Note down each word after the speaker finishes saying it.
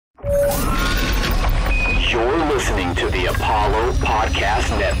listening to the Apollo Podcast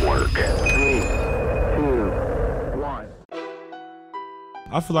Network. 3, 2, 1.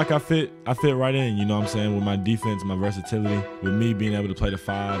 I feel like I fit right in, you know what I'm saying, with my defense, my versatility, with me being able to play the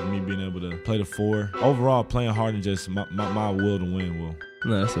 5, me being able to play the 4. Overall, playing hard and just my will to win, Will.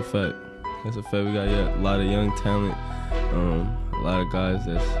 No, that's a fact. That's a fact. We got a lot of young talent, a lot of guys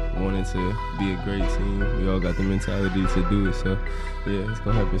that's wanting to be a great team. We all got the mentality to do it, so yeah, it's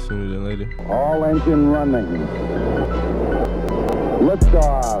going to happen sooner than later. All engine running.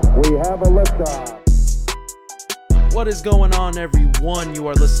 Liftoff. We have a liftoff. What is going on, everyone? You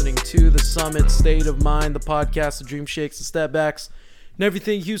are listening to The Summit State of Mind, the podcast of dream shakes and step backs and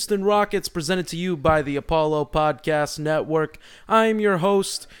everything Houston Rockets, presented to you by the Apollo Podcast Network. I am your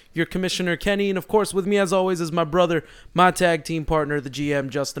host, your commissioner, Kenny, and of course with me as always is my brother, my tag team partner, the GM,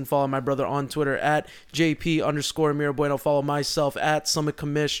 Justin. Follow my brother on Twitter at JP_Mirabueno. Follow myself at Summit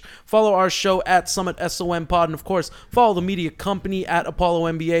Commish. Follow our show at Summit SOM Pod, and of course follow the media company at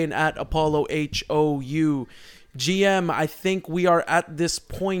Apollo NBA and at Apollo HOU. GM, I think we are at this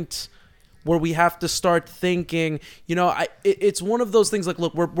point where we have to start thinking, it's one of those things like,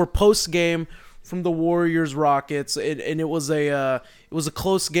 look, we're post game from the Warriors Rockets, and it was a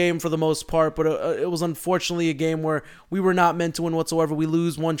close game for the most part, but it was unfortunately a game where we were not meant to win whatsoever. We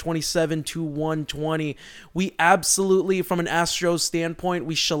lose 127-120. We absolutely, from an Astros standpoint,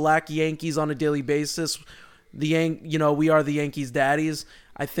 we shellac Yankees on a daily basis. We are the Yankees daddies.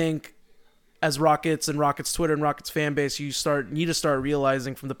 I think as Rockets and Rockets Twitter and Rockets fan base, you need to start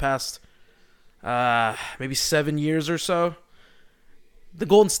realizing from the past maybe 7 years or so, the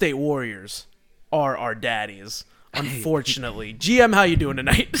Golden State Warriors are our daddies. Unfortunately, GM, how you doing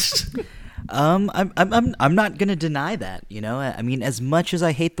tonight? I'm not gonna deny that. I mean, as much as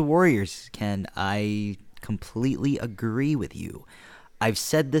I hate the Warriors, Ken, I completely agree with you. I've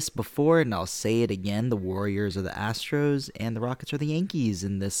said this before, and I'll say it again: the Warriors are the Astros, and the Rockets are the Yankees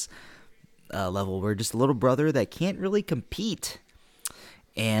in this level. We're just a little brother that can't really compete.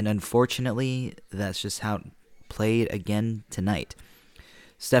 And unfortunately, that's just how it played again tonight.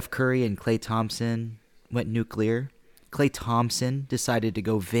 Steph Curry and Klay Thompson went nuclear. Klay Thompson decided to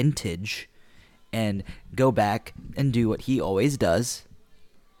go vintage and go back and do what he always does.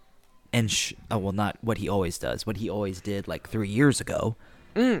 And not what he always does, what he always did like 3 years ago.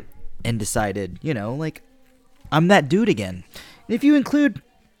 And decided, I'm that dude again. And if you include,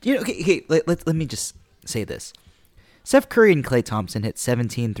 let me just say this. Steph Curry and Klay Thompson hit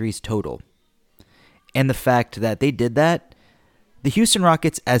 17 threes total. And the fact that they did that, the Houston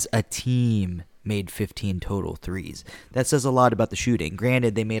Rockets as a team made 15 total threes. That says a lot about the shooting.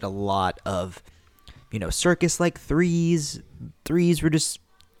 Granted, they made a lot of, circus-like threes. Threes were just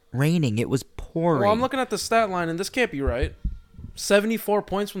raining. It was pouring. Well, I'm looking at the stat line, and this can't be right. 74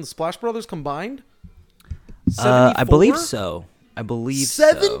 points from the Splash Brothers combined? 74? I believe so.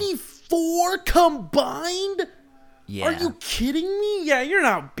 74 combined? Yeah. Are you kidding me? Yeah, you're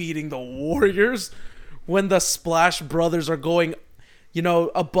not beating the Warriors when the Splash Brothers are going,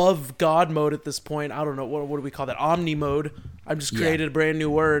 above God mode at this point. I don't know. What do we call that? Omni mode. I've just created a brand new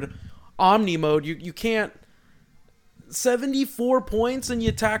word. Omni mode. You can't. 74 points and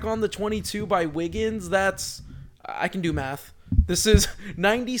you tack on the 22 by Wiggins. I can do math. This is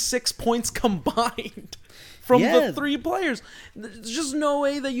 96 points combined from the three players. There's just no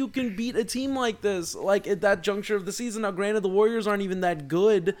way that you can beat a team like this, like at that juncture of the season. Now, granted, the Warriors aren't even that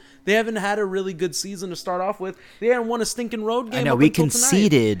good. They haven't had a really good season to start off with. They haven't won a stinking road game. I know, we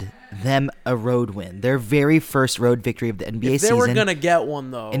conceded them a road win. Their very first road victory of the NBA season. If they were going to get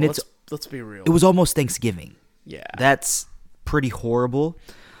one, though, and let's be real. It was almost Thanksgiving. Yeah. That's pretty horrible.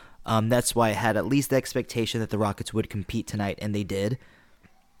 That's why I had at least the expectation that the Rockets would compete tonight, and they did.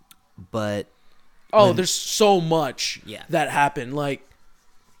 But there's so much that happened. Like,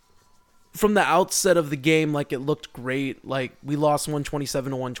 from the outset of the game, it looked great. Like, we lost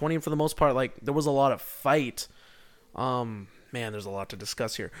 127-120, and for the most part, there was a lot of fight. Man, there's a lot to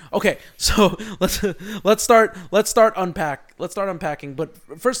discuss here. Okay, so let's start unpacking. But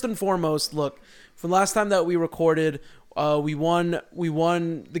first and foremost, look, from last time that we recorded, we won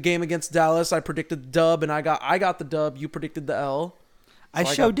the game against Dallas. I predicted the dub, and I got the dub. You predicted the L.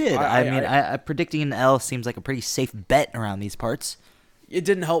 So did. I predicting an L seems like a pretty safe bet around these parts. It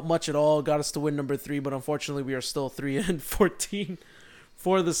didn't help much at all. Got us to win number 3, but unfortunately we are still 3-14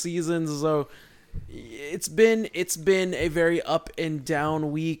 for the season. So it's been a very up and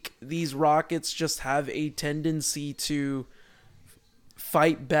down week. These Rockets just have a tendency to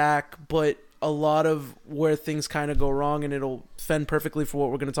fight back, but a lot of where things kind of go wrong, and it'll fend perfectly for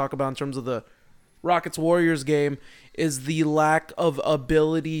what we're going to talk about in terms of the Rockets Warriors game is the lack of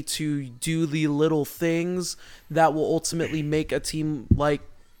ability to do the little things that will ultimately make a team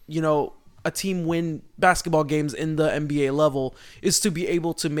a team win basketball games in the NBA level, is to be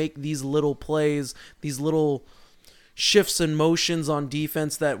able to make these little plays, these little shifts and motions on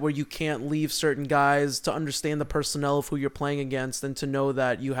defense that where you can't leave certain guys, to understand the personnel of who you're playing against, and to know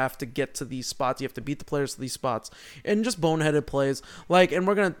that you have to get to these spots, you have to beat the players to these spots, and just boneheaded plays. And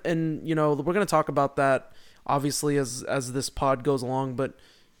we're gonna talk about that obviously as this pod goes along. But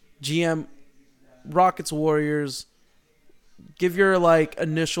GM, Rockets Warriors, give your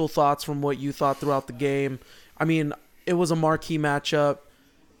initial thoughts from what you thought throughout the game. I mean, it was a marquee matchup.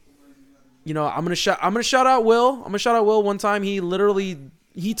 I'm gonna shout out Will. I'm gonna shout out Will. One time he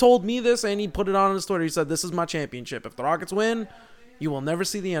told me this, and he put it on his Twitter. He said, "This is my championship. If the Rockets win, you will never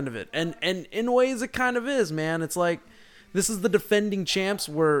see the end of it." And in ways it kind of is, man. It's like, this is the defending champs,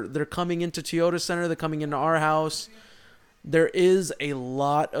 where they're coming into Toyota Center, they're coming into our house. There is a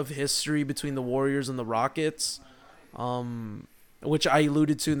lot of history between the Warriors and the Rockets, which I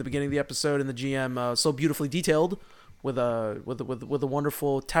alluded to in the beginning of the episode, and the GM so beautifully detailed with a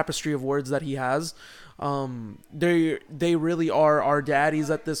wonderful tapestry of words that he has. They really are our daddies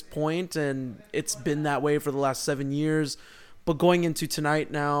at this point, and it's been that way for the last 7 years. But going into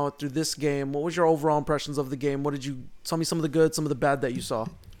tonight now, through this game, what was your overall impressions of the game? What did you tell me? Some of the good, some of the bad that you saw.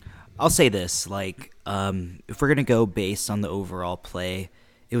 I'll say this, if we're going to go based on the overall play,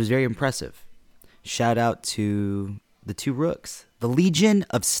 it was very impressive. Shout out to the two rooks. The Legion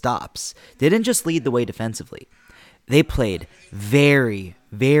of Stops. They didn't just lead the way defensively. They played very,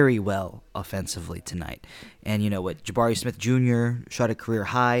 very well offensively tonight. And you know what? Jabari Smith Jr. shot a career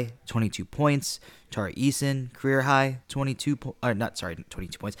high, 22 points. Tari Eason, career high, 22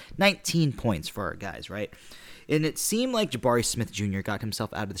 points. 19 points for our guys, right? And it seemed like Jabari Smith Jr. got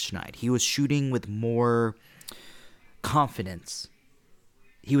himself out of the schneid. He was shooting with more confidence.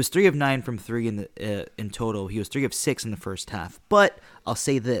 He was 3 of 9 from 3 in total. He was 3 of 6 in the first half. But I'll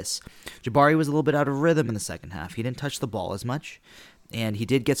say this. Jabari was a little bit out of rhythm in the second half. He didn't touch the ball as much. And he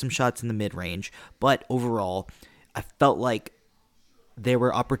did get some shots in the mid-range. But overall, I felt like there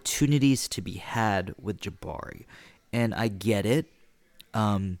were opportunities to be had with Jabari. And I get it.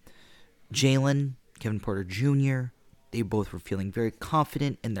 Jalen, Kevin Porter Jr., they both were feeling very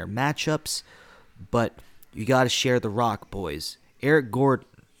confident in their matchups. But you got to share the rock, boys. Eric Gordon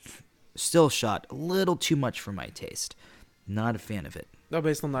still shot a little too much for my taste. Not a fan of it. No,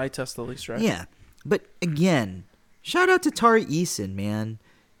 based on the eye test at least, right? Yeah. But again, shout out to Tari Eason, man.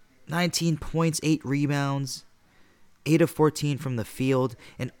 19 points, 8 rebounds, 8 of 14 from the field.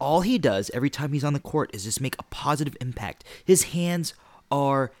 And all he does every time he's on the court is just make a positive impact. His hands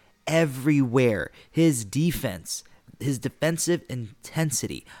are everywhere. His defense, his defensive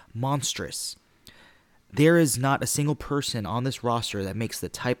intensity, monstrous. There is not a single person on this roster that makes the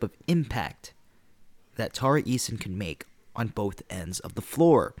type of impact that Tari Eason can make on both ends of the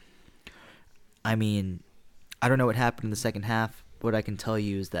floor. I mean, I don't know what happened in the second half. What I can tell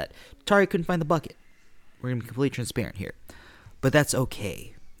you is that Tari couldn't find the bucket. We're going to be completely transparent here. But that's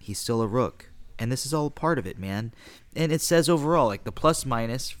okay. He's still a rook. And this is all a part of it, man. And it says overall, the plus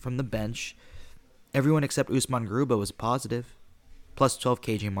minus from the bench, everyone except Usman Garuba was positive. Plus 12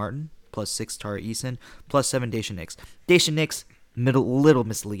 KJ Martin. Plus 6 Tari Eason, plus 7 Daishen Nix. Daishen Nix, little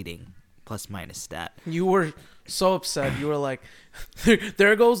misleading, plus minus stat. You were so upset. You were like,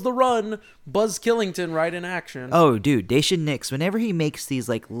 there goes the run. Buzz Killington right in action. Oh, dude, Daishen Nix, whenever he makes these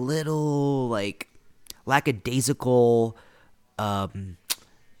little lackadaisical,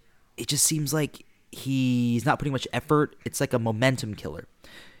 it just seems like he's not putting much effort. It's like a momentum killer.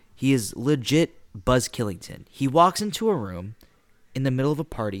 He is legit Buzz Killington. He walks into a room in the middle of a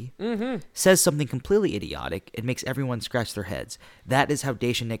party, says something completely idiotic, and makes everyone scratch their heads. That is how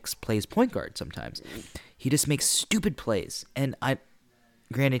Daishen Nix plays point guard sometimes. He just makes stupid plays. And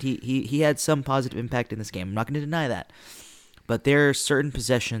granted, he had some positive impact in this game. I'm not going to deny that. But there are certain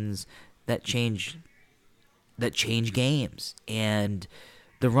possessions that change games. And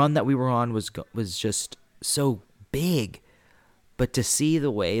the run that we were on was just so big. But to see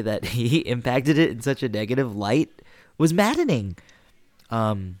the way that he impacted it in such a negative light was maddening.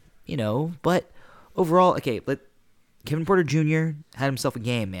 But overall, okay, Kevin Porter Jr. had himself a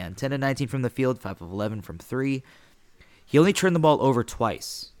game, man. 10 of 19 from the field, 5 of 11 from 3. He only turned the ball over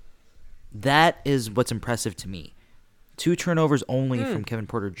twice. That is what's impressive to me. 2 turnovers only from Kevin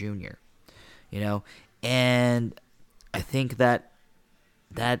Porter Jr. And I think that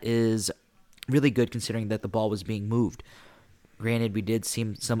is really good considering that the ball was being moved. Granted, we did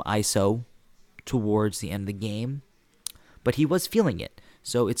see some ISO towards the end of the game, but he was feeling it.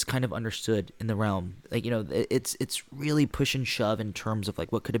 So it's kind of understood in the realm. Like, you know, it's really push and shove in terms of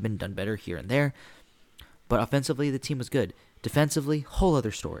like what could have been done better here and there. But offensively, the team was good. Defensively, whole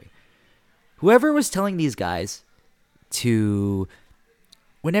other story. Whoever was telling these guys to,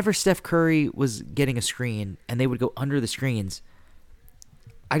 whenever Steph Curry was getting a screen and they would go under the screens,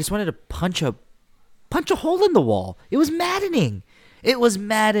 I just wanted to punch a hole in the wall. It was maddening.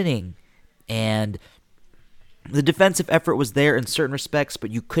 And the defensive effort was there in certain respects,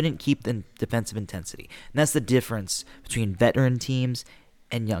 but you couldn't keep the defensive intensity. And that's the difference between veteran teams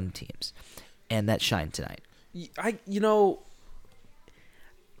and young teams. And that shined tonight. I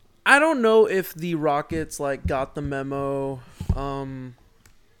don't know if the Rockets got the memo.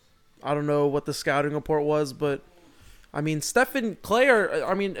 I don't know what the scouting report was, but I mean, Steph and Clay are,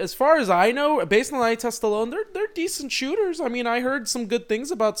 I mean, as far as I know, based on the eye test alone, they're decent shooters. I mean, I heard some good things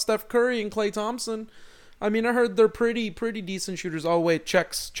about Steph Curry and Klay Thompson. I mean, I heard they're pretty decent shooters. Oh, wait,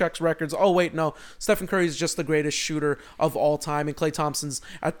 checks records. Oh, wait, no. Stephen Curry is just the greatest shooter of all time, and Klay Thompson's,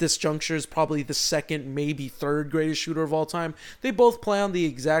 at this juncture, is probably the second, maybe third greatest shooter of all time. They both play on the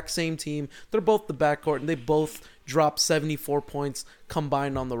exact same team. They're both the backcourt, and they both dropped 74 points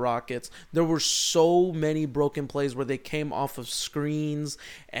combined on the Rockets. There were so many broken plays where they came off of screens,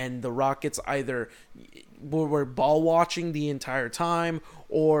 and the Rockets either were ball watching the entire time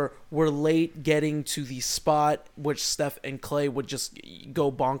or were late getting to the spot, which Steph and Clay would just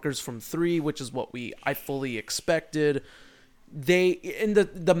go bonkers from three, which is what I fully expected.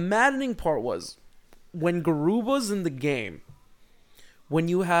 The maddening part was when Garuba's in the game, when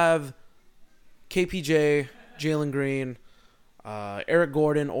you have KPJ, Jalen Green, Eric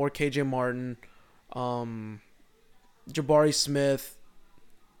Gordon or KJ Martin, Jabari Smith,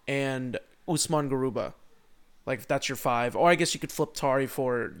 and Usman Garuba. If that's your five. Or I guess you could flip Tari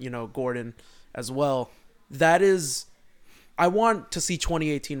for, Gordon as well. That is, I want to see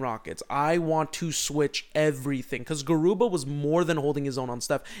 2018 Rockets. I want to switch everything. Because Garuba was more than holding his own on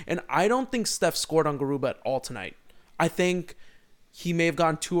Steph. And I don't think Steph scored on Garuba at all tonight. I think he may have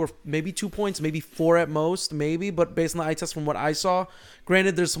gotten 2 points, maybe 4 at most, maybe. But based on the eye test from what I saw,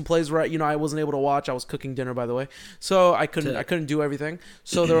 granted, there's some plays where I wasn't able to watch. I was cooking dinner, by the way, so I couldn't do everything.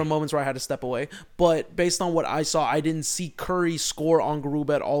 So there were moments where I had to step away. But based on what I saw, I didn't see Curry score on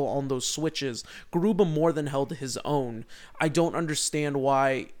Garuba at all on those switches. Garuba more than held his own. I don't understand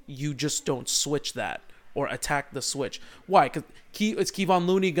why you just don't switch that or attack the switch. Why? Because is Kevon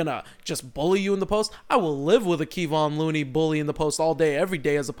Looney gonna just bully you in the post? I will live with a Kevon Looney bully in the post all day, every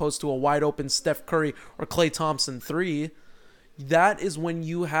day, as opposed to a wide open Steph Curry or Klay Thompson 3. That is when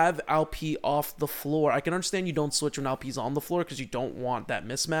you have Alp off the floor. I can understand you don't switch when Alp's on the floor because you don't want that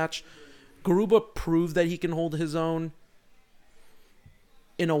mismatch. Garuba proved that he can hold his own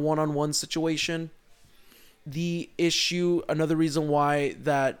in a one-on-one situation. The issue, another reason why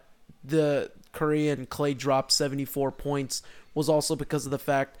that the Curry and Clay dropped 74 points was also because of the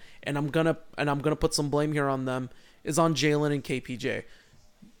fact, and I'm gonna put some blame here on them, is on Jalen and KPJ.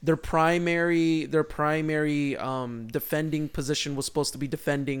 Their primary defending position was supposed to be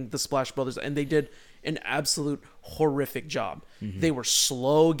defending the Splash Brothers, and they did an absolute horrific job. Mm-hmm. They were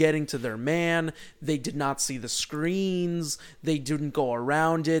slow getting to their man. They did not see the screens. They didn't go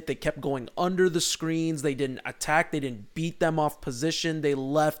around it. They kept going under the screens. They didn't attack. They didn't beat them off position. They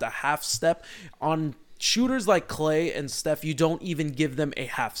left a half step. On shooters like Clay and Steph, you don't even give them a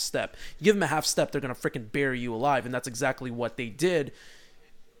half step. You give them a half step, they're going to freaking bury you alive, and that's exactly what they did.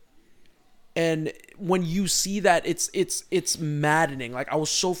 And when you see that, it's maddening. I was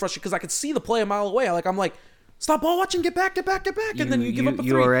so frustrated because I could see the play a mile away. I'm like, stop ball watching, get back. And then you give up a three.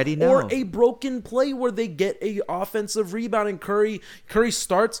 You already know. Or a broken play where they get a offensive rebound and Curry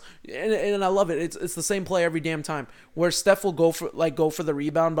starts, and I love it. It's the same play every damn time where Steph will go for the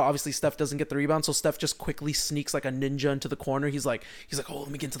rebound, but obviously Steph doesn't get the rebound, so Steph just quickly sneaks like a ninja into the corner. He's like, oh, let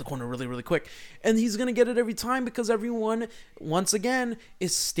me get into the corner really, really quick. And he's going to get it every time because everyone, once again,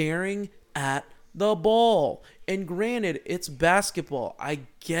 is staring at the ball. And granted, it's basketball. I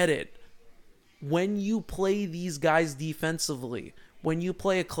get it. When you play these guys defensively, when you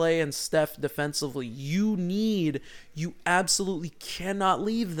play a Clay and Steph defensively, you absolutely cannot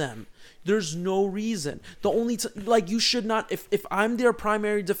leave them. There's no reason. You should not, if I'm their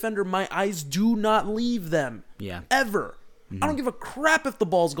primary defender, my eyes do not leave them. Yeah. Ever. I don't give a crap if the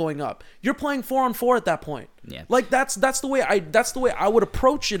ball's going up. You're playing 4-on-4 at that point. Yeah. That's the way I would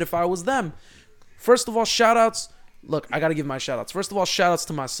approach it if I was them. First of all, shout outs. Look, I got to give my shout outs. First of all, shout outs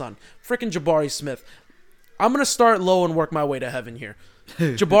to my son, freaking Jabari Smith. I'm going to start low and work my way to heaven here.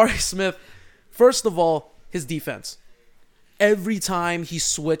 Jabari Smith, first of all, his defense. every time he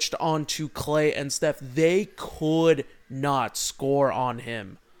switched onto Klay and Steph, they could not score on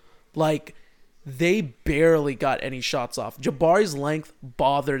him. Like, they barely got any shots off. Jabari's length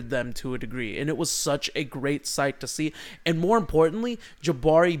bothered them to a degree, and it was such a great sight to see. And more importantly,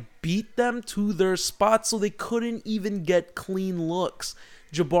 Jabari beat them to their spots so they couldn't even get clean looks.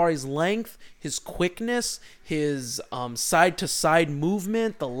 Jabari's length, his quickness, his side-to-side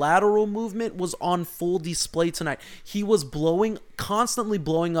movement, the lateral movement was on full display tonight. He was constantly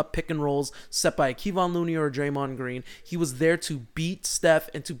blowing up pick and rolls set by Kevon Looney or Draymond Green. He was there to beat Steph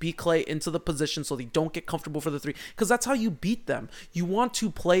and to beat Klay into the position so they don't get comfortable for the three, because that's how you beat them. You want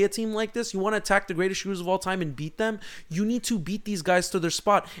to play a team like this, you want to attack the greatest shooters of all time and beat them, you need to beat these guys to their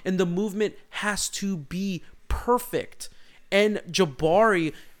spot, and the movement has to be perfect. And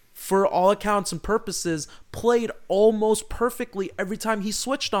Jabari, for all accounts and purposes, played almost perfectly every time he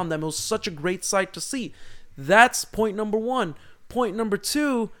switched on them. It was such a great sight to see. That's point number one. Point number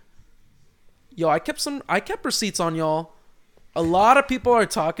two, I kept receipts on y'all. A lot of people are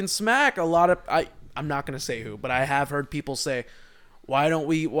talking smack. I'm not gonna say who, but I have heard people say, why don't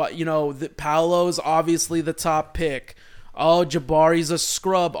we? Paolo's obviously the top pick. Oh, Jabari's a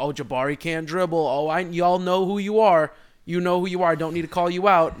scrub. Oh, Jabari can't dribble. Oh, y'all know who you are. You know who you are. I don't need to call you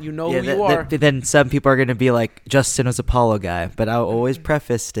out. You know who you are. Then some people are going to be like, Justin was a Apollo guy. But I always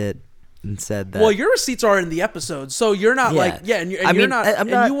prefaced it and said that. Well, your receipts are in the episode, so you're not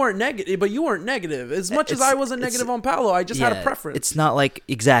you weren't negative, but you weren't negative. As much as I wasn't negative on Paolo, I just had a preference. It's not like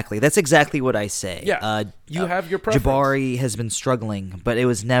exactly. That's exactly what I say. Yeah, you have your preference. Jabari has been struggling, but it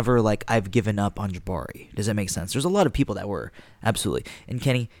was never like I've given up on Jabari. Does that make sense? There's a lot of people that were. Absolutely. And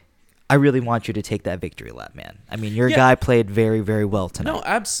Kenny, I really want you to take that victory lap, man. I mean, your guy played very, very well tonight. No,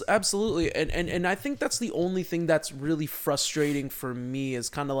 absolutely. And I think that's the only thing that's really frustrating for me is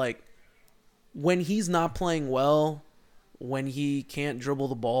kind of like when he's not playing well, when he can't dribble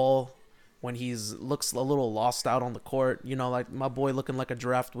the ball, when he's looks a little lost out on the court, like my boy looking like a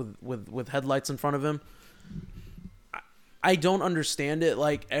giraffe with headlights in front of him. I don't understand it.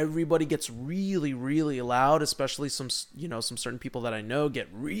 Like, everybody gets really, really loud, especially some certain people that I know get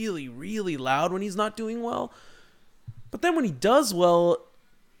really, really loud when he's not doing well. But then when he does well,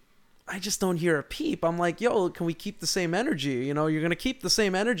 I just don't hear a peep. I'm like, yo, can we keep the same energy? You're going to keep the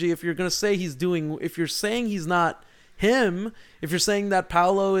same energy if you're going to say if you're saying he's not him, if you're saying that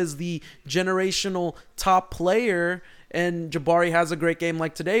Paolo is the generational top player and Jabari has a great game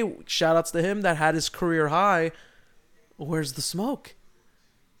like today, shout outs to him that had his career high. Where's the smoke?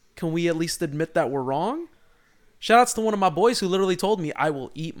 Can we at least admit that we're wrong? Shoutouts to one of my boys who literally told me, I will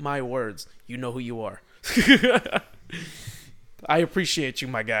eat my words. You know who you are. I appreciate you,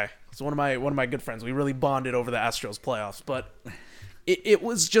 my guy. It's one of my good friends. We really bonded over the Astros playoffs, but it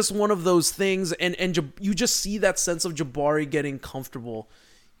was just one of those things, and you just see that sense of Jabari getting comfortable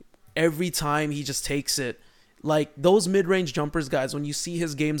every time he just takes it. Like, those mid-range jumpers, guys, when you see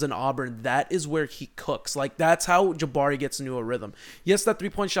his games in Auburn, that is where he cooks. Like, that's how Jabari gets into a rhythm. Yes, that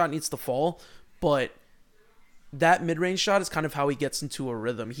three-point shot needs to fall, but that mid-range shot is kind of how he gets into a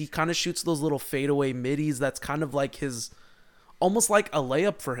rhythm. He kind of shoots those little fadeaway middies. That's kind of like almost like a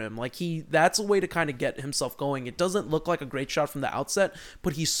layup for him. Like, that's a way to kind of get himself going. It doesn't look like a great shot from the outset,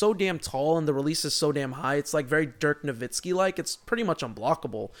 but he's so damn tall and the release is so damn high. It's like very Dirk Nowitzki-like. It's pretty much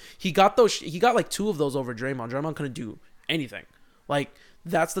unblockable. He got like two of those over Draymond. Draymond couldn't do anything. Like,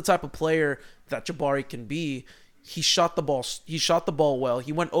 that's the type of player that Jabari can be. He shot the ball well.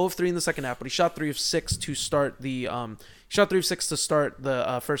 He went 0 of 3 in the second half, but he shot 3 of 6 to start the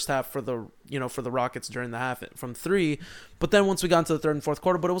first half for the Rockets during the half from 3. But then once we got into the third and fourth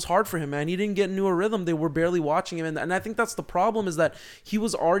quarter, but it was hard for him, man. He didn't get into a rhythm. They were barely watching him, and I think that's the problem, is that he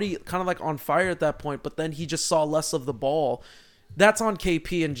was already kind of like on fire at that point, but then he just saw less of the ball. That's on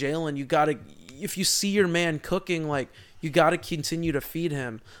KP and Jalen. If you see your man cooking, like, you got to continue to feed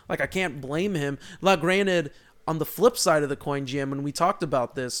him. Like, I can't blame him. Like, granted, on the flip side of the coin, GM, when we talked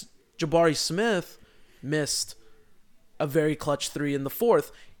about this, Jabari Smith missed a very clutch 3 in the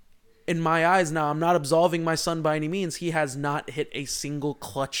fourth. In my eyes, now, I'm not absolving my son by any means. He has not hit a single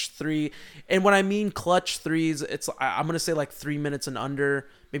clutch 3. And when I mean clutch 3s, I'm going to say like 3 minutes and under,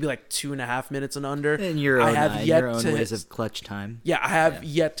 maybe like 2.5 minutes and under. In your own ways of clutch time. Yeah, I have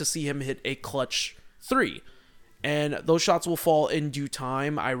yet to see him hit a clutch 3. And those shots will fall in due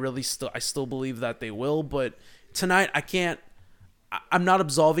time. I still believe that they will. But tonight, I'm not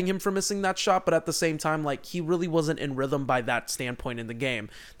absolving him for missing that shot, but at the same time, like, he really wasn't in rhythm by that standpoint in the game.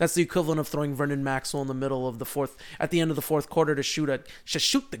 That's the equivalent of throwing Vernon Maxwell in the middle of at the end of the fourth quarter to shoot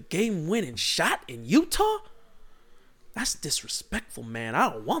the game-winning shot in Utah. That's disrespectful, man. I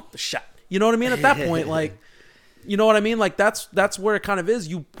don't want the shot. You know what I mean? At that point, like, You know what I mean? Like that's where it kind of is.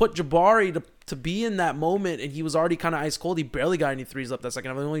 You put Jabari to be in that moment, and he was already kind of ice cold. He barely got any threes up that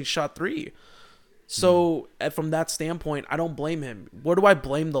second half. He only shot 3. So from that standpoint, I don't blame him. Where do I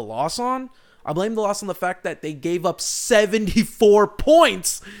blame the loss on? I blame the loss on the fact that they gave up 74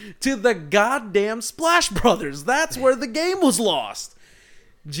 points to the goddamn Splash Brothers. That's where the game was lost.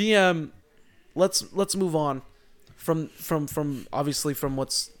 GM, let's move on from obviously from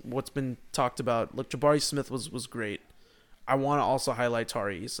what's been talked about. Look, Jabari Smith was great. I want to also highlight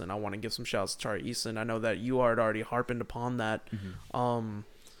Tari Eason. I want to give some shouts to Tari Eason. I know that you are already harping upon that.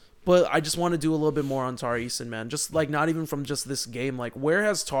 But I just want to do a little bit more on Tari Eason, man. Just like not even from just this game. Like where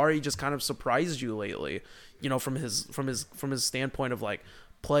has Tari just kind of surprised you lately? You know, from his standpoint of like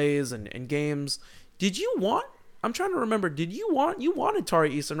plays and games. Did you want? I'm trying to remember. Did you wanted Tari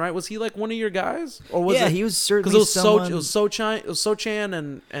Eason, right? Was he like one of your guys, or was he was certainly because someone... it was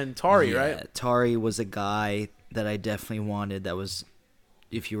Sochan and Tari, right? Tari was a guy that I definitely wanted. That was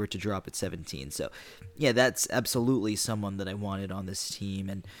if you were to drop at 17. So yeah, that's absolutely someone that I wanted on this team,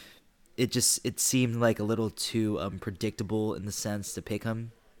 and it seemed like a little too predictable in the sense to pick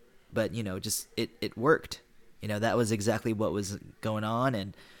him, but you know, just it worked. You know, that was exactly what was going on,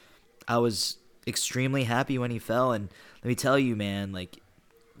 and I was extremely happy when he fell. And let me tell you, man, like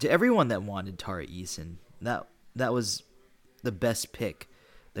to everyone that wanted Tari Eason, that was the best pick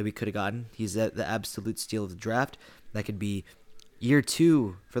that we could have gotten. He's the absolute steal of the draft. That could be year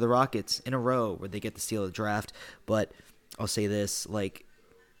 2 for the Rockets in a row where they get the steal of the draft. But I'll say this, like,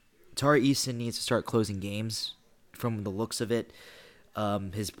 Tari Eason needs to start closing games from the looks of it.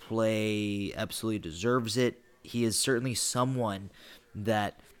 His play absolutely deserves it. He is certainly someone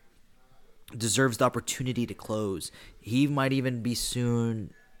that deserves the opportunity to close. He might even be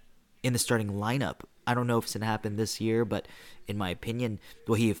soon in the starting lineup. I don't know if it's going to happen this year, but in my opinion,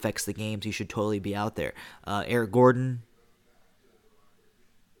 the way he affects the games, he should totally be out there. Eric Gordon,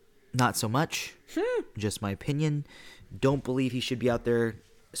 not so much. Just my opinion. Don't believe he should be out there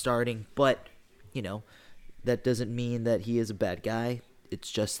starting, but, you know, that doesn't mean that he is a bad guy.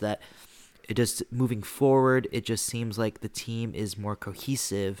 It's just that moving forward, it just seems like the team is more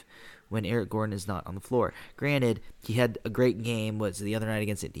cohesive when Eric Gordon is not on the floor. Granted, he had a great game, was the other night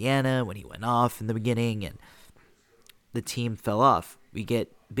against Indiana when he went off in the beginning, and the team fell off. We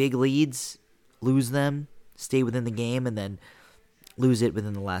get big leads, lose them, stay within the game, and then lose it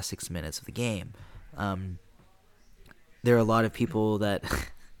within the last 6 minutes of the game. There are a lot of people that,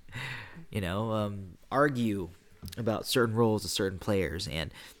 argue about certain roles of certain players,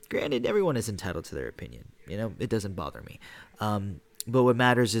 and granted, everyone is entitled to their opinion. You know, it doesn't bother me. But what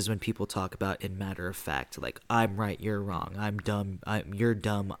matters is when people talk about in matter of fact, like, I'm right, you're wrong, I'm dumb, you're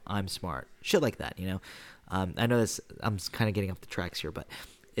dumb, I'm smart, shit like that. You know, I know this. I'm kind of getting off the tracks here, but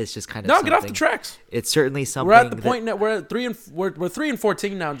it's just kind of get off the tracks. It's certainly something. We're at the point that we're at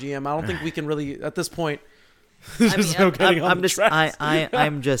 3-14 now, GM. I don't think we can really at this point. I'm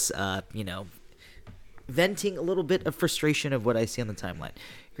just venting a little bit of frustration of what I see on the timeline.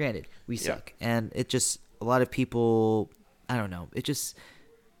 Granted, we suck, and it just a lot of people. I don't know. It just.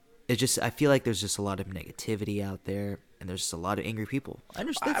 I feel like there's just a lot of negativity out there, and there's just a lot of angry people. I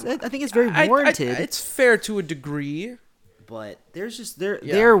understand. I think it's very warranted. It's fair to a degree, but there's just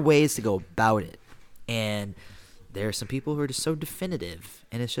there are ways to go about it, and there are some people who are just so definitive,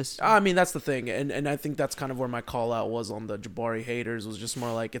 and it's just. I mean, that's the thing, and I think that's kind of where my call out was on the Jabari haters. Was just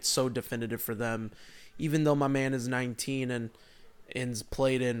more like it's so definitive for them, even though my man is 19 and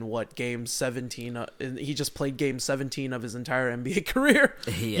played in game 17. He just played game 17 of his entire NBA career.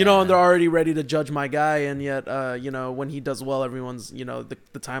 Yeah. And they're already ready to judge my guy, and yet, when he does well, everyone's, the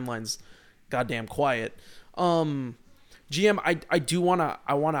timeline's goddamn quiet. GM,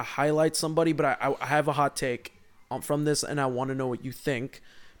 I want to highlight somebody, but I have a hot take from this, and I want to know what you think,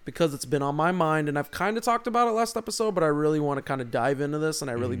 because it's been on my mind, and I've kind of talked about it last episode, but I really want to kind of dive into this,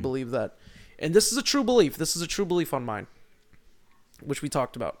 and I really believe that, and this is a true belief. This is a true belief on mine, which we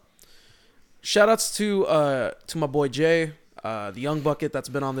talked about. Shoutouts to my boy Jay, the young bucket that's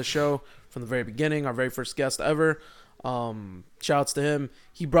been on the show from the very beginning, our very first guest ever. Shoutouts to him.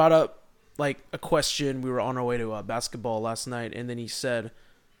 He brought up like a question. We were on our way to basketball last night, and then he said,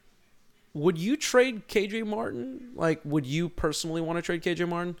 would you trade KJ Martin? Like, would you personally want to trade KJ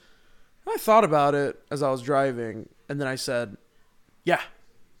Martin? I thought about it as I was driving, and then I said, yeah,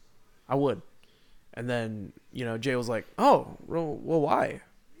 I would. And then, Jay was like, oh, well, why?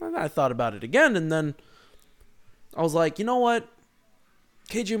 And I thought about it again, and then I was like, you know what?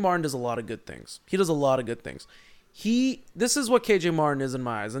 KJ Martin does a lot of good things. He does a lot of good things. This is what KJ Martin is in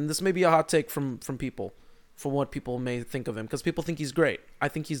my eyes, and this may be a hot take from people, from what people may think of him, because people think he's great. I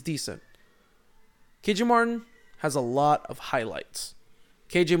think he's decent. KJ Martin has a lot of highlights.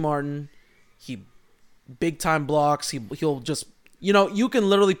 KJ Martin, he big time blocks. He'll just, you can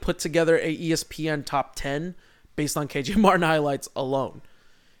literally put together a ESPN top 10 based on KJ Martin highlights alone.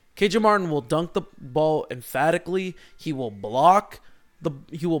 KJ Martin will dunk the ball emphatically. He will block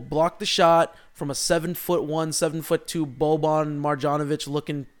the shot from a 7'1", 7'2" Boban Marjanovic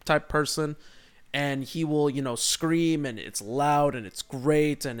looking type person, and he will, scream, and it's loud and it's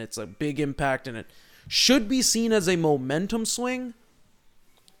great and it's a big impact, and it should be seen as a momentum swing.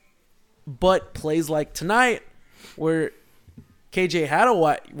 But plays like tonight, where KJ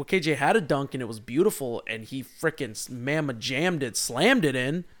had a dunk and it was beautiful, and he freaking mama jammed it, slammed it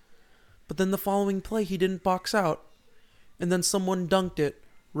in. But then the following play, he didn't box out, and then someone dunked it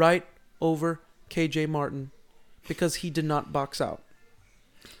right over KJ Martin because he did not box out.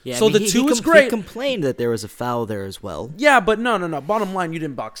 Yeah, so the two is great. He complained that there was a foul there as well. Yeah, but no. Bottom line, you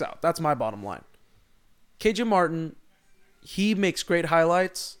didn't box out. That's my bottom line. KJ Martin, he makes great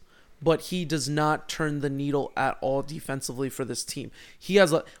highlights, but he does not turn the needle at all defensively for this team. He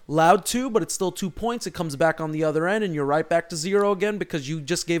has a loud 2, but it's still 2 points. It comes back on the other end, and you're right back to 0 again because you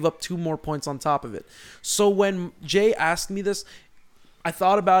just gave up 2 more points on top of it. So when Jay asked me this, I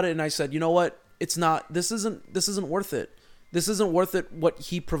thought about it and I said, you know what? This isn't worth it. This isn't worth it what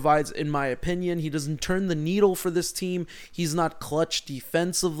he provides, in my opinion. He doesn't turn the needle for this team. He's not clutch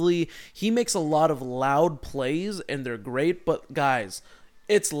defensively. He makes a lot of loud plays, and they're great. But, guys,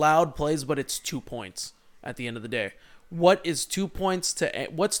 it's loud plays, but it's 2 points at the end of the day. What's 2 points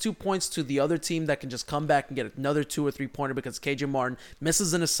to the other team that can just come back and get another 2 or 3 pointer because KJ Martin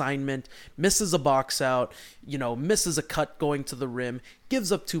misses an assignment, misses a box out, misses a cut going to the rim,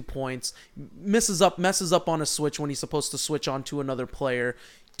 gives up 2 points, messes up on a switch when he's supposed to switch on to another player,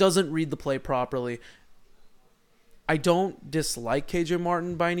 doesn't read the play properly. I don't dislike KJ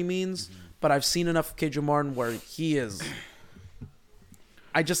Martin by any means, but I've seen enough of KJ Martin where he is.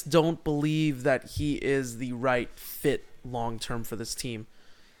 I just don't believe that he is the right fit long-term for this team.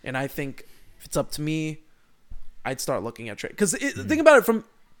 And I think if it's up to me, I'd start looking at trade. Because think about it from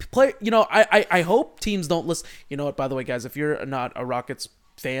play, I hope teams don't listen. You know what, by the way, guys, if you're not a Rockets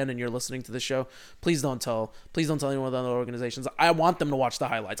fan and you're listening to this show, please don't tell anyone with other organizations. I want them to watch the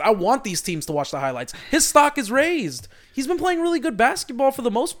highlights. I want these teams to watch the highlights. His stock is raised. He's been playing really good basketball for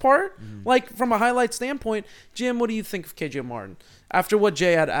the most part, like from a highlight standpoint. Jim, what do you think of KJ Martin? After what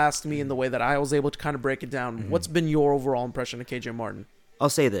Jay had asked me in the way that I was able to kind of break it down, what's been your overall impression of KJ Martin? I'll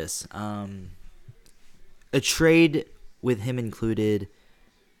say this. A trade with him included,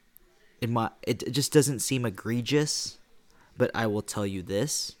 it just doesn't seem egregious, but I will tell you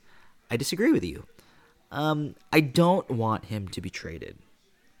this. I disagree with you. I don't want him to be traded.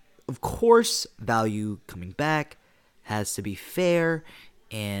 Of course, value coming back has to be fair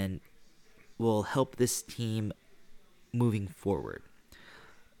and will help this team moving forward.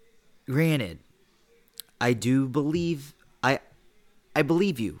 Granted, I do believe I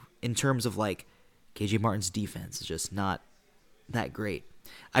believe you in terms of like KJ Martin's defense is just not that great.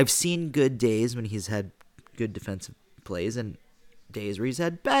 I've seen good days when he's had good defensive plays and days where he's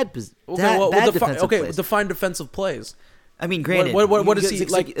had bad defensive plays. Define defensive plays. I mean, granted, what is he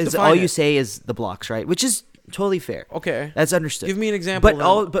like? All you say is the blocks, right? Which is totally fair. Okay, that's understood. Give me an example.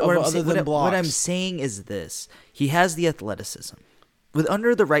 What I'm saying is this: he has the athleticism. With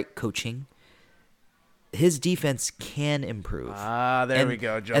under the right coaching, his defense can improve. There we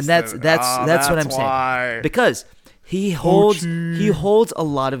go, Justin. And that's what I'm saying. Because he holds a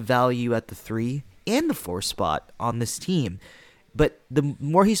lot of value at the 3 and the 4 spot on this team. But the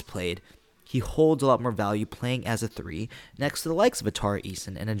more he's played, he holds a lot more value playing as a 3 next to the likes of Atara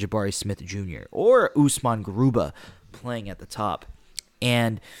Eason and a Jabari Smith Jr. or Usman Garuba playing at the top.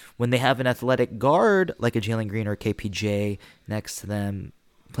 And when they have an athletic guard like a Jalen Green or KPJ next to them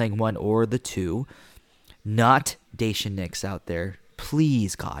playing 1 or the 2, not Daishen Nix out there.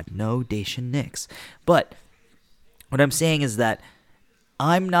 Please, God, no Daishen Nix. But what I'm saying is that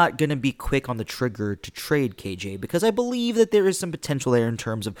I'm not going to be quick on the trigger to trade KJ because I believe that there is some potential there in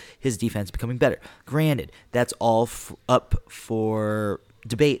terms of his defense becoming better. Granted, that's all up for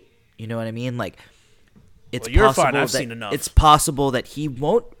debate. You know what I mean? Like, it's possible that he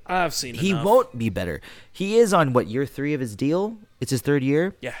won't. He won't be better. He is on year 3 of his deal? It's his 3rd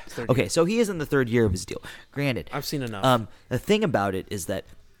year? Yeah, 3rd Okay, year. so he is in the 3rd year of his deal. Granted, I've seen enough. The thing about it is that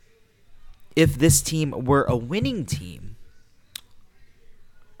if this team were a winning team,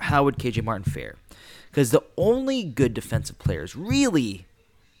 how would KJ Martin fare? Because the only good defensive players really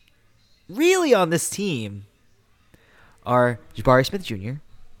on this team are Jabari Smith Jr.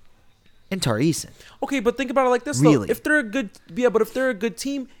 and Tari Eason. Okay, but think about it like this, really? Though. If they're a good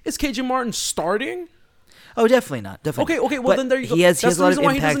team, is KJ Martin starting? Oh, definitely not. Definitely. Okay. Well, But then there you go. He has That's a the lot of reason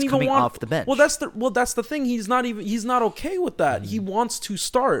why he impact doesn't even coming want off the bench. Well, that's the thing. He's not okay with that. He wants to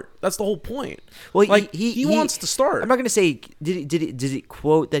start. That's the whole point. Well, like he wants to start. I'm not gonna say did it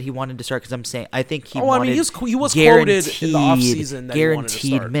quote that he wanted to start because I'm saying I think he. Oh, I wanted mean, he was quoted in the offseason that he wanted to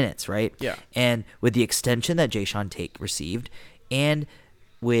guaranteed start. minutes, right? Yeah. And with the extension that Jayshawn Tate received, and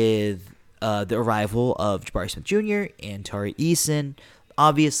with the arrival of Jabari Smith Jr. and Tari Eason,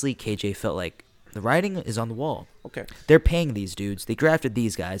 obviously KJ felt like the writing is on the wall. Okay. They're paying these dudes. They drafted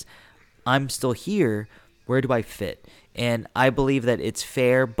these guys. I'm still here. Where do I fit? And I believe that it's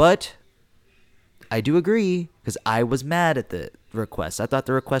fair, but I do agree because I was mad at the request. I thought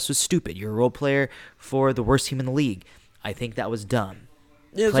the request was stupid. You're a role player for the worst team in the league. I think that was dumb.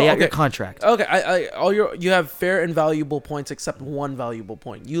 Yeah, Play out your okay. contract. Okay, you have fair and valuable points except one valuable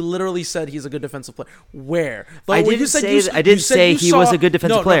point. You literally said he's a good defensive player. Where? I didn't say he was a good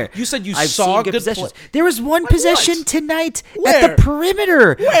defensive player. You said you I've saw seen good possessions. play. There was one Like possession what? tonight Where? at the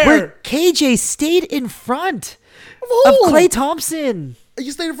perimeter Where? where KJ stayed in front Who? of Klay Thompson.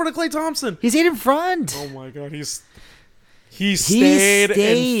 You stayed in front of Klay Thompson. He stayed in front. Oh my God, he stayed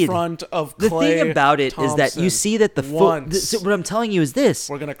in front of Klay The thing about it is that you Thompson see that the once. so what I'm telling you is this.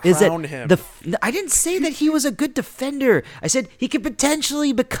 We're gonna is that crown him. I didn't say that he was a good defender. I said he could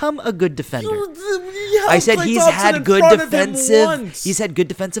potentially become a good defender. I said Klay he's Thompson had in good front of him defensive. once. He's had good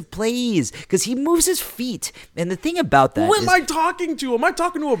defensive plays because he moves his feet. And the thing about that Who is, am I talking to? Am I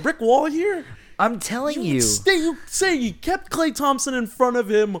talking to a brick wall here? I'm telling you. You say you kept Klay Thompson in front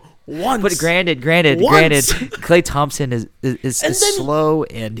of him once. But granted, Once. Klay Thompson is And then- slow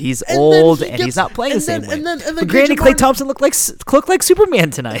and he's and then old he and gets- he's not playing the and then- same way. and then But KJ granted, Klay Martin- Thompson looked like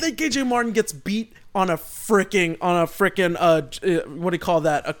Superman tonight. I think KJ Martin gets beat on a freaking what do you call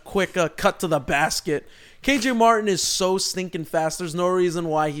that? A quick cut to the basket. KJ Martin is so stinking fast. There's no reason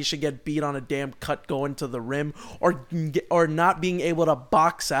why he should get beat on a damn cut going to the rim or not being able to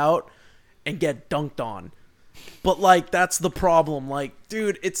box out and get dunked on. But like that's the problem. Like,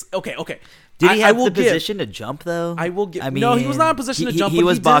 dude, it's okay. Did he have will the give- position to jump though? I will give. I mean, no, he was not in position to jump. He but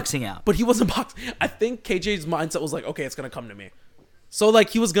was did- boxing out. but he wasn't boxing. I think KJ's mindset was like, okay, it's gonna come to me. So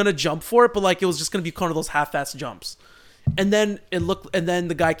like he was gonna jump for it, but like it was just gonna be kind of those half-assed jumps. And then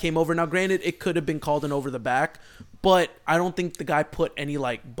the guy came over. Now, granted, it could have been called an over the back, but I don't think the guy put any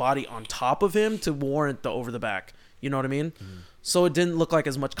like body on top of him to warrant the over the back. You know what I mean? Mm-hmm. So it didn't look like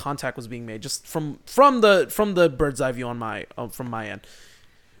as much contact was being made, just from the bird's eye view on from my end.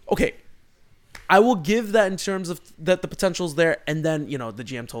 Okay, I will give that in terms of that the potential's there, and then the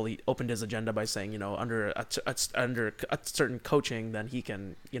GM totally opened his agenda by saying under a certain coaching, then he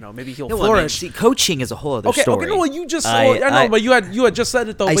can maybe he'll flourish. See, coaching is a whole other story. Okay, no, you just but you had just said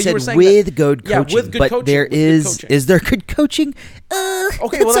it though. I but said you were saying with that, good coaching, with good but coaching, there with good coaching. is there good coaching?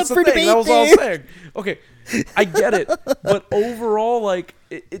 Okay, well that's up the for thing. debate That was all I was there. saying. Okay, I get it, but overall, like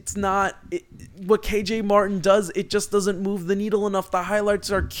it's not what KJ Martin does. It just doesn't move the needle enough. The highlights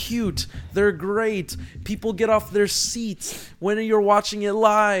are cute. They're great. People get off their seats when you're watching it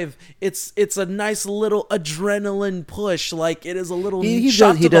live. It's a nice little adrenaline push. Like it is a little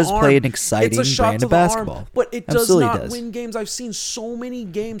shot he to does the arm. play an exciting It's a shot brand to of the arm, basketball. but it does Absolutely not does. win games. I've seen so many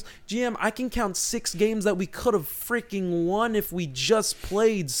games. GM, I can count 6 games that we could have freaking won if we just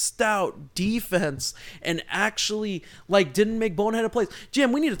played stout defense and actually didn't make boneheaded plays.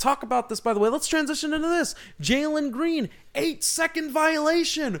 GM, we need to talk about this, by the way. Let's transition into this. Jalen Green, 8-second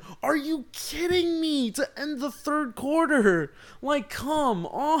violation. Are you kidding me? To end the third quarter. Come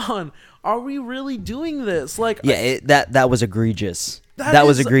on. Are we really doing this? That was egregious. That That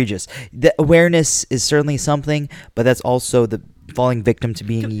was is- egregious. The awareness is certainly something, but that's also the falling victim to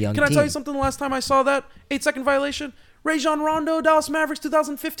being a young Can team. I tell you something? The last time I saw that 8-second violation, Rajon Rondo, Dallas Mavericks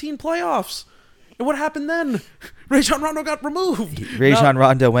 2015 playoffs. And what happened then? Rajon Rondo got removed. Rajon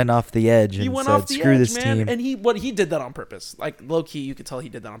Rondo went off the edge and He went said, off the "Screw edge, this man. team." And he did that on purpose. Low key, you could tell he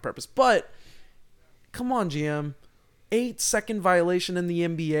did that on purpose. But come on, GM, 8-second violation in the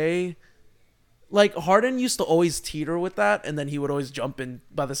NBA. Harden used to always teeter with that, and then he would always jump in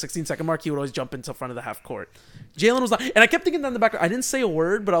by the 16-second mark. He would always jump into front of the half court. Jalen was not, and I kept thinking that in the back. I didn't say a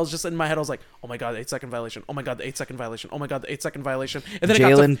word, but I was just in my head. I was like, "Oh my god, the 8-second violation! Oh my god, the 8-second violation! Oh my god, the 8-second violation!" And then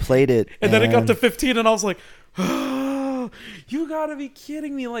Jalen played it, and then it got man. to 15, and I was like, "You gotta be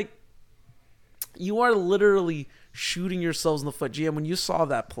kidding me!" You are literally shooting yourselves in the foot, GM. When you saw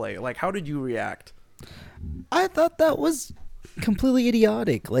that play, how did you react? I thought that was completely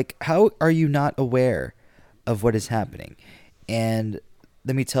idiotic. How are you not aware of what is happening? And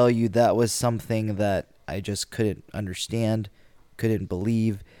let me tell you, that was something that I just couldn't understand, couldn't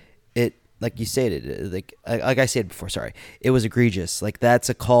believe. It, like you said, like I said before, sorry, it was egregious. That's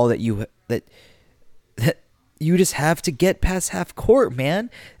a call that you just have to get past half court,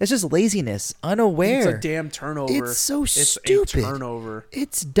 man. That's just laziness, unaware. It's a damn turnover. It's so It's stupid. a turnover.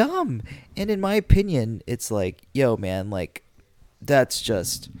 It's dumb. And in my opinion, it's like, yo, man, like, that's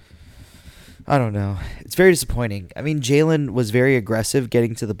just, I don't know. It's very disappointing. I mean, Jalen was very aggressive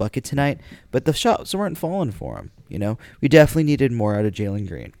getting to the bucket tonight, but the shots weren't falling for him, you know? We definitely needed more out of Jalen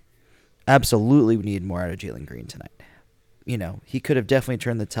Green. Absolutely we needed more out of Jalen Green tonight. You know, he could have definitely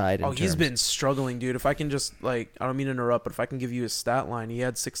turned the tide. He's been struggling, dude. If I can just, like, I don't mean to interrupt, but if I can give you his stat line, he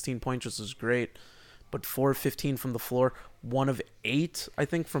had 16 points, which is great, but 4 of 15 from the floor, 1 of 8, I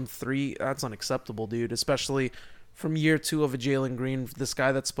think, from 3. That's unacceptable, dude, especially from year 2 of a Jalen Green, this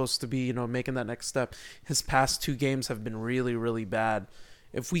guy that's supposed to be, you know, making that next step. His past 2 games have been really, really bad.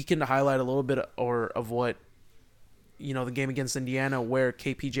 If we can highlight a little bit of what, you know, the game against Indiana where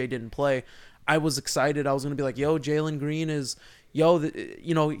KPJ didn't play, I was excited. I was going to be like, yo, Jalen Green is, you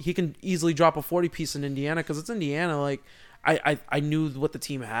know, he can easily drop a 40-piece in Indiana because it's Indiana. Like, I knew what the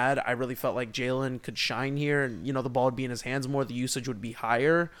team had. I really felt like Jalen could shine here and, you know, the ball would be in his hands more. The usage would be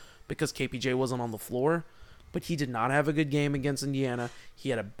higher because KPJ wasn't on the floor. But he did not have a good game against Indiana. He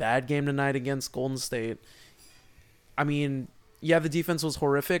had a bad game tonight against Golden State. I mean, yeah, the defense was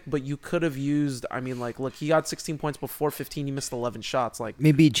horrific, but you could have used, I mean, like, look, he got 16 points before 15. He missed 11 shots. Like,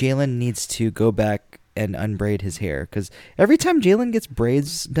 maybe Jalen needs to go back and unbraid his hair because every time Jalen gets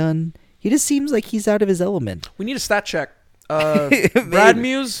braids done, he just seems like he's out of his element. we need a stat check. Brad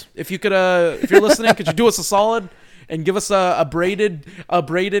Muse, if you could, if you're listening, could you do us a solid and give us a braided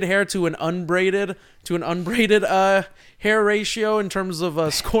hair to an unbraided hair ratio in terms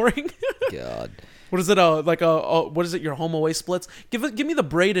of scoring? God. What is it? What is it? Your home away splits? Give me the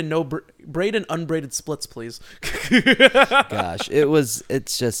braid and unbraided splits, please. Gosh,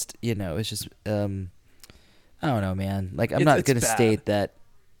 it's just, you know, it's just, I don't know, man. Like, I'm not it's going to bad. state that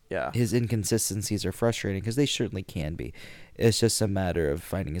Yeah. his inconsistencies are frustrating because they certainly can be. It's just a matter of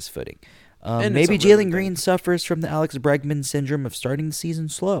finding his footing. And Maybe it's a rhythm Jalen Green suffers from the Alex Bregman syndrome of starting the season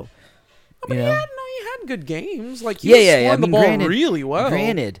slow. But You he know? had good games. Like, he Yeah, was yeah, scoring I the mean, ball granted, really well.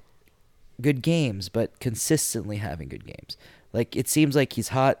 Granted, good games, but consistently having good games. Like, it seems like he's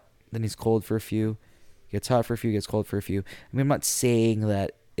hot, then he's cold for a few. Gets hot for a few, gets cold for a few. I mean, I'm not saying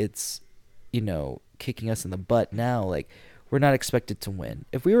that it's, you know, kicking us in the butt now. Like, we're not expected to win.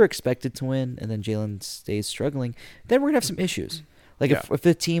 If we were expected to win and then Jalen stays struggling, then we're going to have some issues. Like, Yeah. if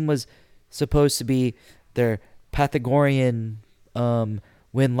the team was supposed to be, their Pythagorean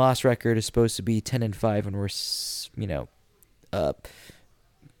win-loss record is supposed to be 10-5 and we're, you know,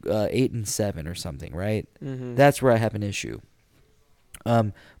 8-7 or something, right? Mm-hmm. That's where I have an issue.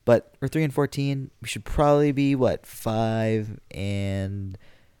 But we're 3-14. We should probably be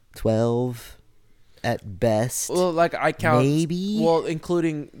 5-12 at best. Well, like, I count, Maybe? well,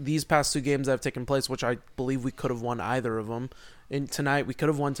 including these past 2 games that have taken place, which I believe we could have won either of them. And tonight, we could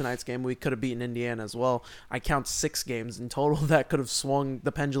have won tonight's game. We could have beaten Indiana as well. I count 6 games in total that could have swung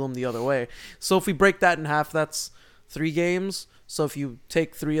the pendulum the other way. So if we break that in half, that's 3 games. So if you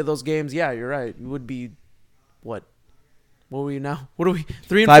take 3 of those games, yeah, you're right. It would be, what are we now? What are we?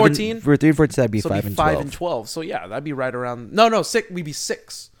 3-14? We're 3-14. That'd be So 5-12. it'd be 5-12. So yeah, that'd be right around. No, 6. We'd be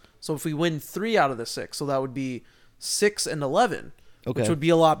 6. So if we win 3 out of the 6, so that would be 6-11, Okay. which would be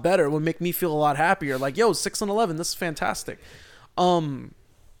a lot better. It would make me feel a lot happier. Like, yo, 6-11, this is fantastic. GM,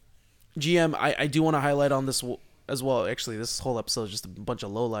 I do want to highlight on this as well. Actually, this whole episode is just a bunch of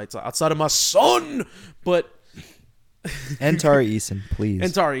lowlights outside of my son, but. And Tari Eason, please.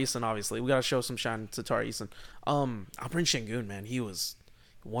 And Tari Eason, obviously. We got to show some shine to Tari Eason. Alperen Şengün, man, he was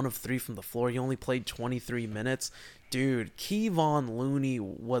 1 of 3 from the floor. He only played 23 minutes. Dude, Kevon Looney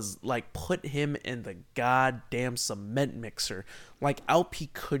was, like, put him in the goddamn cement mixer. Like, Alp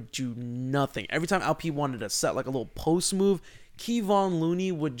could do nothing. Every time Alp wanted to set, like, a little post move, Kevon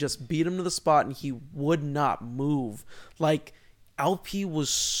Looney would just beat him to the spot, and he would not move. Like, Alp was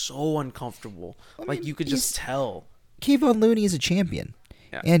so uncomfortable. Like, you could just tell. Kevon Looney is a champion.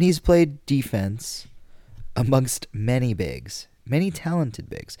 Yeah. And he's played defense amongst many bigs. Many talented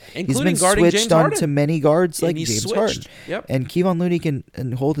bigs. Including He's been guarding switched James on Harden. to many guards And like he's James switched. Harden. Yep. And Kevon Looney can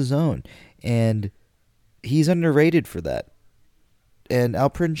hold his own. And he's underrated for that. And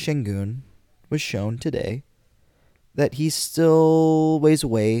Alperen Şengün was shown today that he's still ways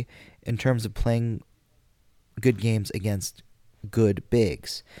away in terms of playing good games against good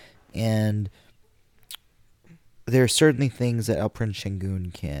bigs. And there are certainly things that Alperen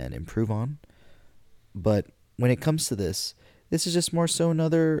Şengün can improve on. But when it comes to this is just more so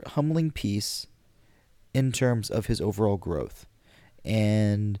another humbling piece in terms of his overall growth.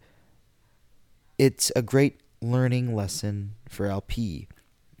 And it's a great learning lesson for LP.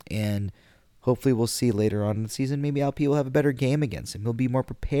 And hopefully we'll see later on in the season, maybe Alp will have a better game against him. He'll be more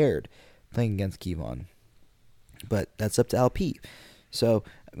prepared playing against Kevon. But that's up to Alp. So,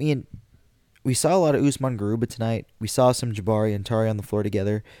 I mean, we saw a lot of Usman Garuba tonight. We saw some Jabari and Tari on the floor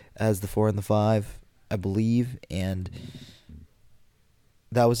together as the 4 and the 5, I believe. And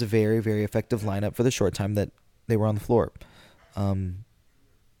that was a very, very effective lineup for the short time that they were on the floor.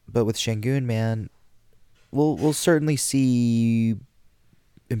 But with Şengün, man, we'll certainly see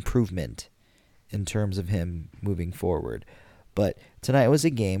improvement in terms of him moving forward. But tonight was a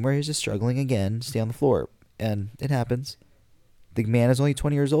game where he was just struggling again to stay on the floor. And it happens. The man is only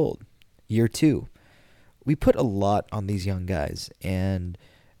 20 years old. Year 2. We put a lot on these young guys, and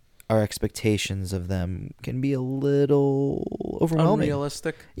our expectations of them can be a little overwhelming.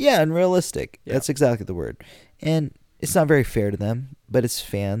 Unrealistic. Yeah, unrealistic. Yeah. That's exactly the word. And it's not very fair to them, but as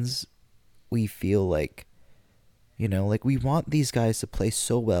fans, we feel like, like we want these guys to play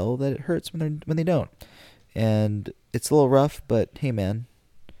so well that it hurts when they don't. And it's a little rough, but hey, man,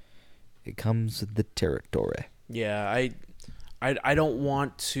 it comes with the territory. Yeah, I don't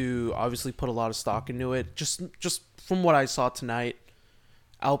want to obviously put a lot of stock into it. Just from what I saw tonight,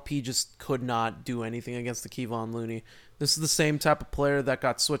 Alp just could not do anything against the Kevon Looney. This is the same type of player that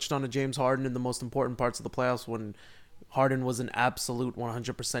got switched on to James Harden in the most important parts of the playoffs when Harden was in absolute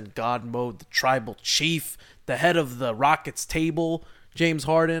 100% God mode, the tribal chief, the head of the Rockets table. James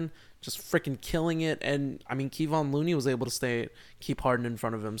Harden just freaking killing it. And, I mean, Kevon Looney was able to keep Harden in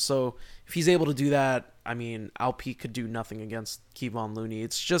front of him. So, if he's able to do that, I mean, Alp could do nothing against Kevon Looney.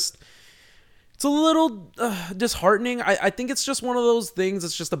 It's a little disheartening. I think it's just one of those things.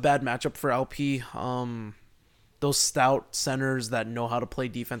 It's just a bad matchup for Alp. Those stout centers that know how to play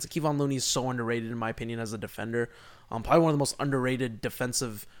defense. Kevon Looney is so underrated, in my opinion, as a defender. Probably one of the most underrated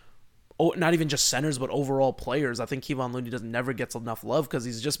defensive, not even just centers, but overall players. I think Kevon Looney never gets enough love because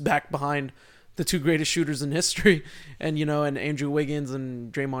he's just back behind the 2 greatest shooters in history, and and Andrew Wiggins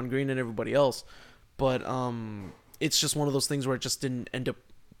and Draymond Green and everybody else. But it's just one of those things where it just didn't end up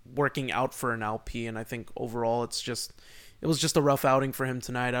working out for an Alp, and I think overall it was just a rough outing for him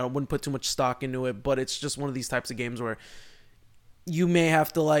tonight. I wouldn't put too much stock into it, but it's just one of these types of games where you may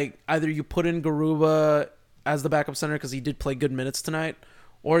have to either you put in Garuba as the backup center because he did play good minutes tonight,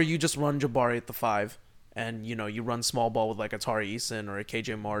 or you just run Jabari at the 5 and you run small ball with like a Tari Eason or a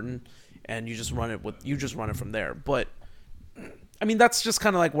KJ Martin, and you just run it from there. But I mean, that's just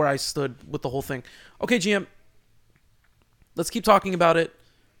kind of like where I stood with the whole thing. Okay, GM, let's keep talking about it.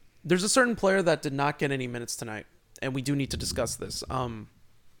 There's a certain player that did not get any minutes tonight, and we do need to discuss this.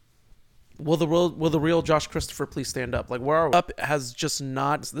 Will the real Josh Christopher please stand up? Where are we? Up has just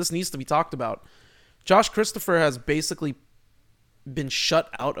not. This needs to be talked about. Josh Christopher has basically been shut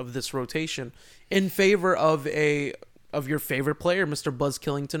out of this rotation in favor of your favorite player, Mr. Buzz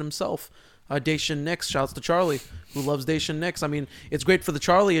Killington himself, Dacian Nix. Shouts to Charlie, who loves Dacian Nix. I mean, it's great for the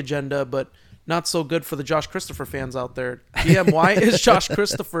Charlie agenda, but not so good for the Josh Christopher fans out there. DM, why is Josh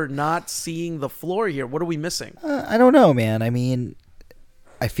Christopher not seeing the floor here? What are we missing? I don't know, man. I mean,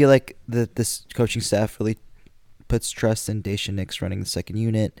 I feel like this coaching staff really puts trust in Dacian Nix running the second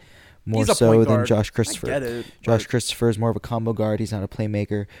unit more so than Josh Christopher. I get it, Josh Christopher is more of a combo guard. He's not a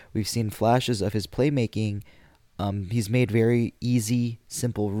playmaker. We've seen flashes of his playmaking. He's made very easy,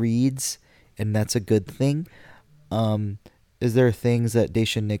 simple reads, and that's a good thing. Is there things that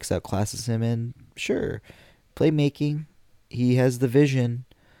Dacian Nix outclasses him in? Sure. Playmaking, he has the vision.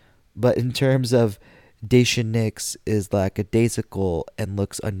 But in terms of Dacian Nix is lackadaisical and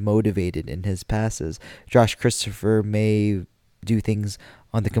looks unmotivated in his passes, Josh Christopher may do things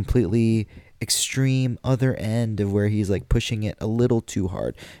on the completely extreme other end of where he's pushing it a little too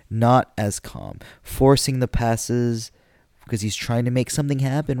hard, not as calm, forcing the passes because he's trying to make something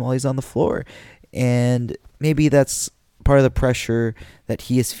happen while he's on the floor. And maybe that's part of the pressure that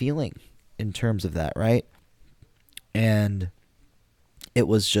he is feeling in terms of that, right? And it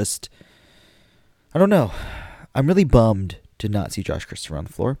was just, I don't know. I'm really bummed to not see Josh Christopher on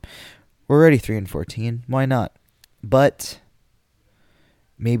the floor. We're already 3-14. Why not? But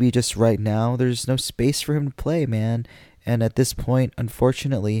maybe just right now there's no space for him to play, man. And at this point,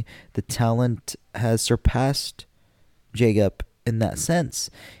 unfortunately, the talent has surpassed Jacob in that sense.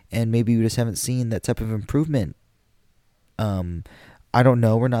 And maybe we just haven't seen that type of improvement. I don't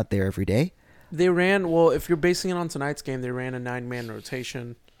know. We're not there every day. They ran, if you're basing it on tonight's game, they ran a 9-man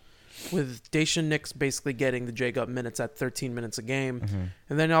rotation with Dacian Nix basically getting the Jacob minutes at 13 minutes a game. Mm-hmm.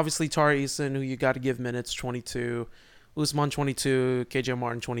 And then obviously Tari Eason, who you got to give minutes, 22. Usman 22, KJ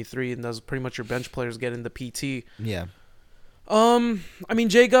Martin 23, and those are pretty much your bench players getting the PT. Yeah. I mean,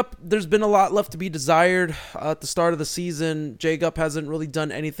 Jacob, there's been a lot left to be desired at the start of the season. Jacob hasn't really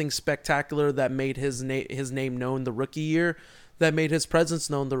done anything spectacular that made his name known the rookie year, that made his presence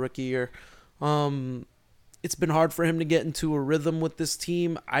known the rookie year. It's been hard for him to get into a rhythm with this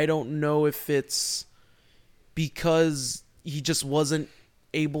team. I don't know if it's because he just wasn't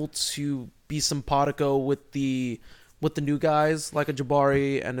able to be simpatico with the new guys like a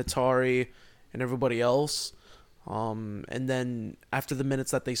Jabari and Atari and everybody else. And then after the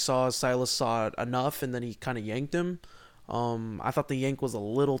minutes that they saw, Silas saw it enough, and then he kind of yanked him. I thought the yank was a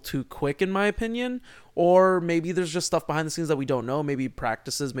little too quick, in my opinion. Or maybe there's just stuff behind the scenes that we don't know. Maybe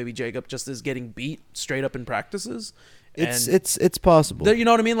practices. Maybe Jacob just is getting beat straight up in practices. It's possible. You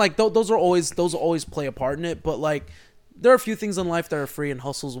know what I mean? Like those always play a part in it. But like, there are a few things in life that are free, and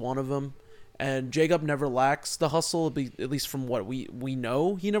hustle's one of them. And Jacob never lacks the hustle. At least from what we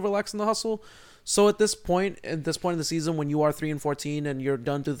know, he never lacks in the hustle. So at this point in the season, when you are 3-14 and you're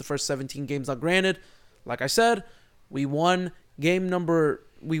done through the first 17 games, now granted, like I said, we've won 3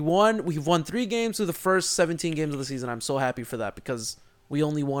 games through the first 17 games of the season. I'm so happy for that because we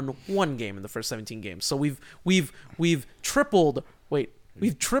only won 1 game in the first 17 games. So we've tripled.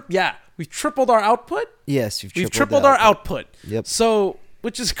 We've tripled our output. Yes, we've tripled our output. Yep. So,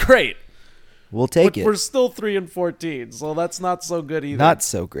 which is great. We'll take it. We're still 3-14, so that's not so good either. Not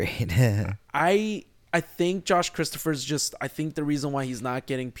so great. I think Josh Christopher's just. I think the reason why he's not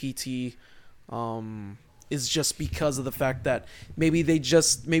getting PT, is just because of the fact that maybe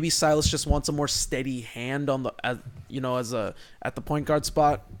Silas just wants a more steady hand on the at the point guard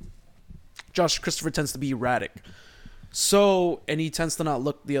spot. Josh Christopher tends to be erratic, and he tends to not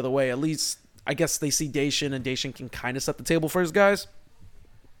look the other way. At least I guess they see Dacian, and Dacian can kind of set the table for his guys.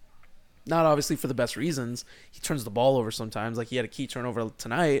 Not obviously for the best reasons. He turns the ball over sometimes, like he had a key turnover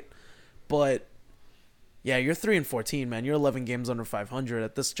tonight. But yeah, you're 3-14, man. You're 11 games under 500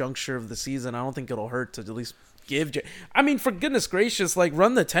 at this juncture of the season. I don't think it'll hurt to at least give. I mean, for goodness gracious, like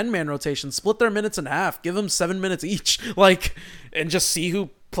run the 10-man rotation, split their minutes in half, give them 7 minutes each, and just see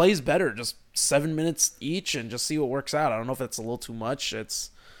who plays better. Just 7 minutes each, and just see what works out. I don't know if that's a little too much.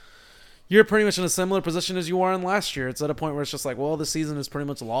 You're pretty much in a similar position as you were in last year. It's at a point where it's just like, well, the season is pretty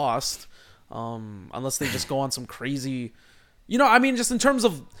much lost, unless they just go on some crazy, I mean, just in terms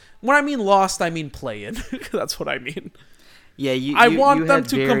of when I mean lost, I mean play-in. That's what I mean. Yeah, you want them had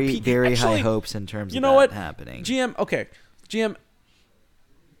to very, compete. very Actually, high hopes in terms of that happening. GM,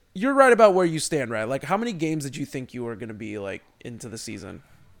 you're right about where you stand, right? Like, how many games did you think you were going to be like into the season?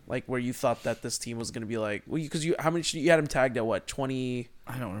 Like where you thought that this team was going to be like, well, because you had him tagged at what, 20?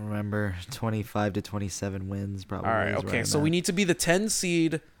 I don't remember. 25 to 27 wins probably. All right, okay. So we need to be the 10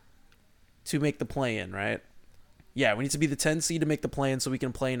 seed to make the play-in, right? Yeah, we need to be the 10 seed to make the play-in so we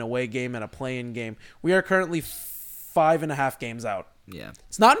can play an away game and a play-in game. We are currently 5.5 games out. Yeah.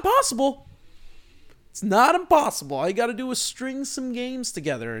 It's not impossible. It's not impossible. All you got to do is string some games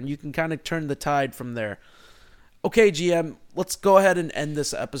together, and you can kind of turn the tide from there. Okay, GM, let's go ahead and end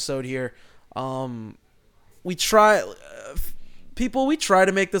this episode here. We try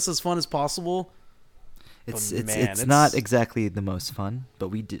to make this as fun as possible. It's not exactly the most fun, but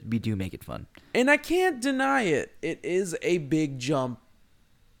we do make it fun. And I can't deny it. It is a big jump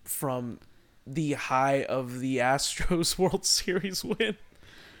from the high of the Astros World Series win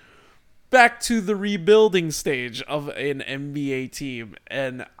back to the rebuilding stage of an NBA team.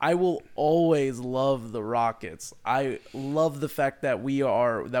 And I will always love the Rockets. I love the fact that we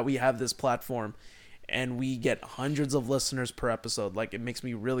have this platform and we get hundreds of listeners per episode. Like, it makes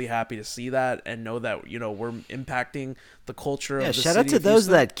me really happy to see that and know that, we're impacting the culture of the city. Shout out to those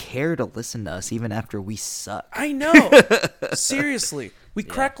that care to listen to us even after we suck. I know. Seriously. We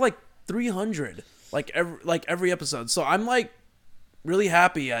crack like 300 every episode. So I'm like really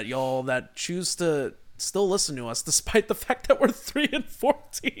happy at y'all that choose to still listen to us despite the fact that we're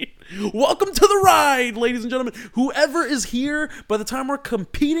 3-14. Welcome to the ride, ladies and gentlemen. Whoever is here by the time we're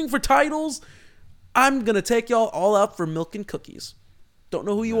competing for titles, I'm going to take y'all all out for milk and cookies. Don't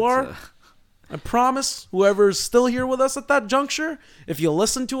know who you are. I promise whoever's still here with us at that juncture, if you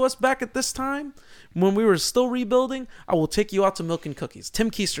listen to us back at this time, when we were still rebuilding, I will take you out to milk and cookies.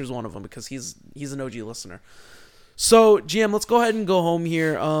 Tim Keister's one of them because he's an OG listener. So, GM, let's go ahead and go home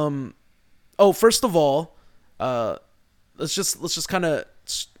here. First of all, let's just kind of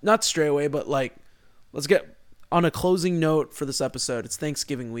not stray away, but let's get on a closing note for this episode. It's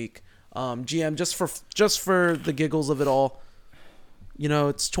Thanksgiving week. GM, just for the giggles of it all,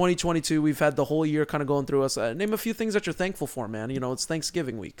 it's 2022. We've had the whole year kind of going through us. Name a few things that you're thankful for, man. It's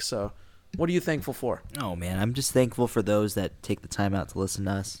Thanksgiving week, so what are you thankful for? Oh man, I'm just thankful for those that take the time out to listen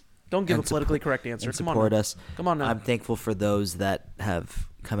to us. Don't give a and politically correct answer. and Come on support now. us. Come on now. I'm thankful for those that have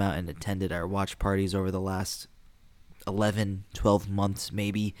come out and attended our watch parties over the last 11, 12 months,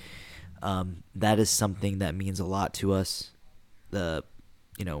 maybe. That is something that means a lot to us. The,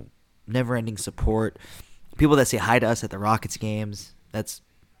 never-ending support. People that say hi to us at the Rockets games. That's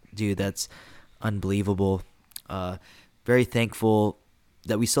unbelievable. Very thankful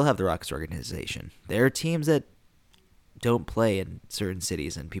that we still have the Rockets organization. There are teams that don't play in certain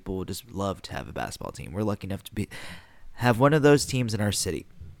cities, and people would just love to have a basketball team. We're lucky enough to have one of those teams in our city.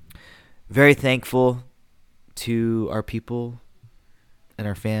 Very thankful to our people and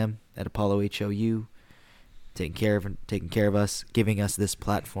our fam at Apollo HOU, taking care of us, giving us this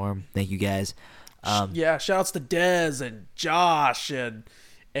platform. Thank you guys. Shouts to Dez and Josh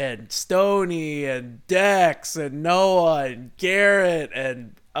and Stoney and Dex and Noah and Garrett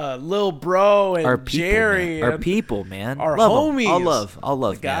and Lil Bro and Our people, Jerry. man. Our people, man. Our love 'em. homies. All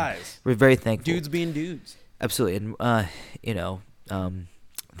love, The man. guys. We're very thankful. Dudes being dudes. Absolutely. And,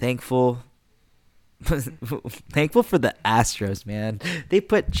 thankful. Thankful for the Astros, man. They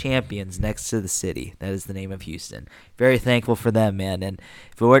put champions next to the city. That is the name of Houston. Very thankful for them, man. And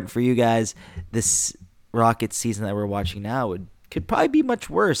if it weren't for you guys, this Rockets season that we're watching now could probably be much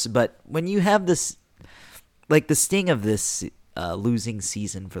worse. But when you have this, like the sting of this losing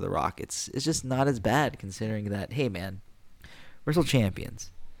season for the Rockets, it's just not as bad considering that, hey, man, we're still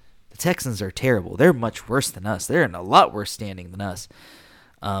champions. The Texans are terrible. They're much worse than us. They're in a lot worse standing than us.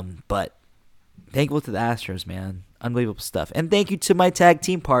 But thankful to the Astros, man. Unbelievable stuff. And thank you to my tag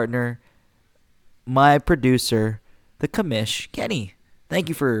team partner, my producer, the commish, Kenny. Thank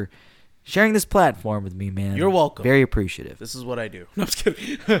you for sharing this platform with me, man. You're welcome. Very appreciative. This is what I do. No, I'm just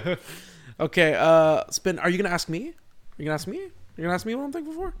kidding. Okay, Spin, are you going to ask me? You're going to ask me what I'm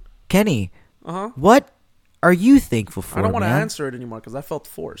thankful for? Kenny, Uh-huh. what are you thankful for, I don't want to man? answer it anymore because I felt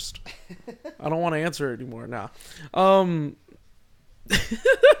forced. I don't want to answer it anymore now. I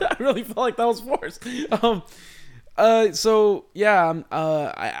really felt like that was forced. So yeah,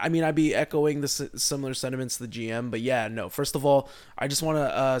 I mean, I'd be echoing the similar sentiments to the GM, but yeah, no. First of all, I just want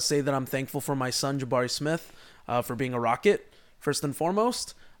to say that I'm thankful for my son Jabari Smith, for being a Rocket first and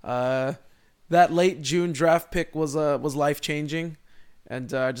foremost. That late June draft pick was life changing,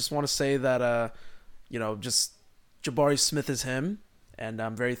 and I just want to say that just Jabari Smith is him, and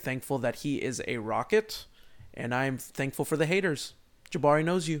I'm very thankful that he is a Rocket, and I'm thankful for the haters. Jabari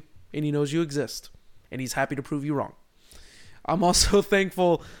knows you, and he knows you exist, and he's happy to prove you wrong. I'm also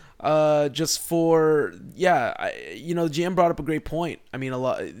thankful just for, the GM brought up a great point. I mean, a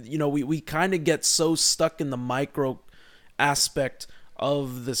lot, we kind of get so stuck in the micro aspect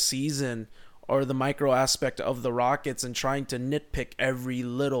of the season or the micro aspect of the Rockets and trying to nitpick every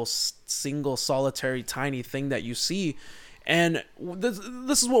little single solitary tiny thing that you see. And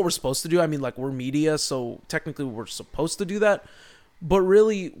this is what we're supposed to do. I mean, like, we're media, so technically we're supposed to do that. But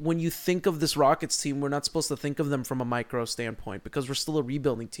really, when you think of this Rockets team, we're not supposed to think of them from a micro standpoint because we're still a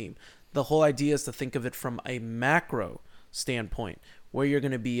rebuilding team. The whole idea is to think of it from a macro standpoint, where you're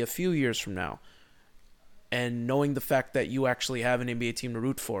going to be a few years from now. And knowing the fact that you actually have an NBA team to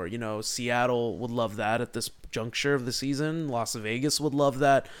root for. Seattle would love that at this juncture of the season. Las Vegas would love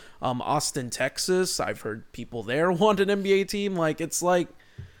that. Austin, Texas, I've heard people there want an NBA team. Like, it's like,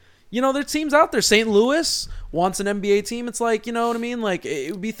 there are teams out there. St. Louis wants an NBA team. It's like, you know what I mean? Like,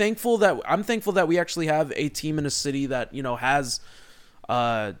 it would be I'm thankful that we actually have a team in a city that, has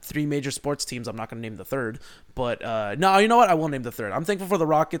three major sports teams. I'm not going to name the third, but no, you know what? I will name the third. I'm thankful for the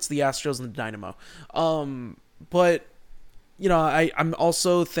Rockets, the Astros, and the Dynamo. But I'm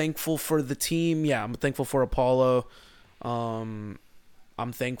also thankful for the team. Yeah, I'm thankful for Apollo. I'm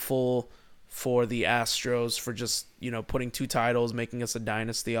thankful for the Astros for just, putting 2 titles, making us a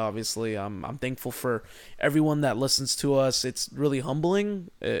dynasty, obviously. I'm thankful for everyone that listens to us. It's really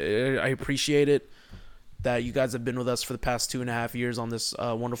humbling. I appreciate it that you guys have been with us for the past 2.5 years on this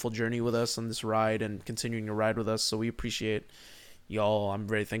wonderful journey with us on this ride and continuing to ride with us. So we appreciate y'all. I'm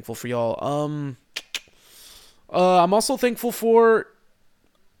very thankful for y'all. I'm also thankful for,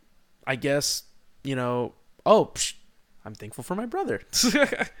 I guess, I'm thankful for my brother.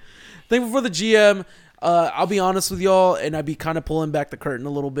 Thankful for the GM. I'll be honest with y'all, and I'd be kind of pulling back the curtain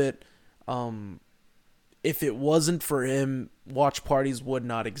a little bit. If it wasn't for him, watch parties would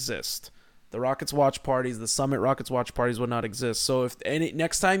not exist. The Rockets watch parties, the Summit Rockets watch parties would not exist. So if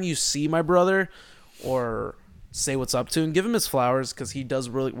next time you see my brother or say what's up to him, give him his flowers because he does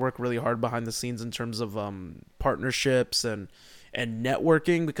really work really hard behind the scenes in terms of partnerships and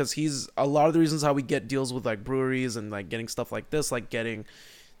networking, because he's a lot of the reasons how we get deals with like breweries and like getting stuff like this, like getting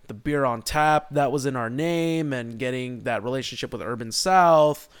the beer on tap that was in our name and getting that relationship with Urban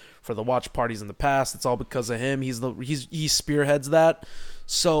South for the watch parties in the past. It's all because of him. He spearheads that.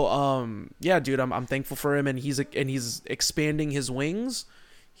 So yeah, dude, I'm thankful for him, and he's expanding his wings.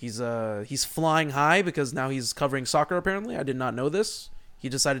 He's flying high because now he's covering soccer. Apparently, I did not know this. He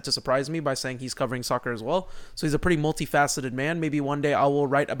decided to surprise me by saying he's covering soccer as well. So he's a pretty multifaceted man. Maybe one day I will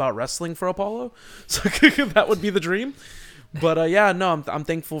write about wrestling for Apollo. So that would be the dream. But yeah, no, I'm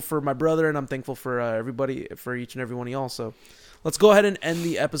thankful for my brother, and I'm thankful for everybody, for each and every one of y'all. So let's go ahead and end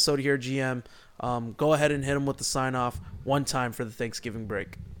the episode here, GM. Go ahead and hit him with the sign off one time for the Thanksgiving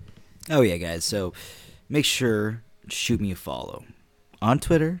break. Oh yeah, guys. So make sure to shoot me a follow on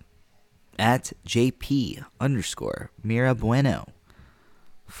Twitter at JP_Mirabueno.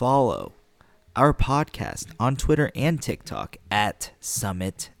 Follow our podcast on Twitter and TikTok at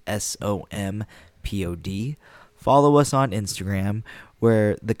Summit SOMPOD. Follow us on Instagram,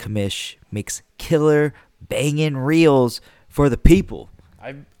 where the commish makes killer banging reels for the people.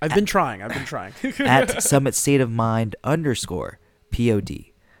 I've been trying. At Summit State of Mind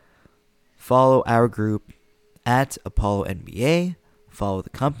 _POD. Follow our group at Apollo NBA. Follow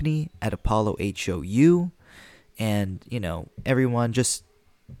the company at Apollo HOU. And, everyone just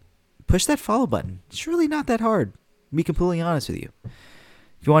push that follow button. It's really not that hard, to be completely honest with you.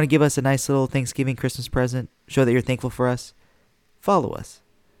 If you want to give us a nice little Thanksgiving Christmas present, show that you're thankful for us, follow us.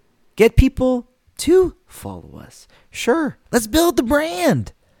 Get people to follow us. Sure, let's build the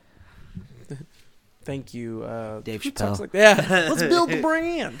brand. Thank you, Dave who talks Chappelle. like that? Let's build the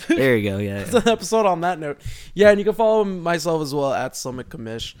brand. There you go. Yeah. It's an episode on that note. Yeah, and you can follow myself as well at Summit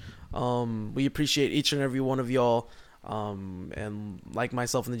Commish. We appreciate each and every one of y'all. And like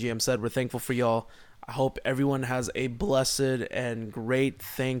myself and the GM said, we're thankful for y'all. I hope everyone has a blessed and great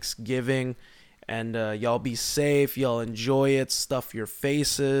Thanksgiving, and y'all be safe. Y'all enjoy it. Stuff your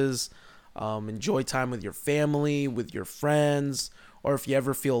faces. Enjoy time with your family, with your friends, or if you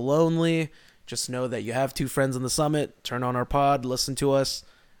ever feel lonely, just know that you have two friends in the Summit. Turn on our pod, listen to us,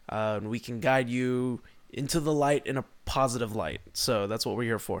 and we can guide you into the light in a positive light. So that's what we're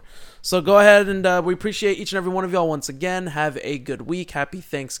here for. So go ahead, and we appreciate each and every one of y'all once again. Have a good week. Happy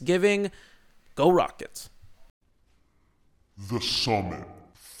Thanksgiving. Go Rockets. The Summit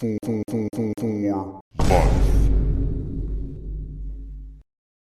for life.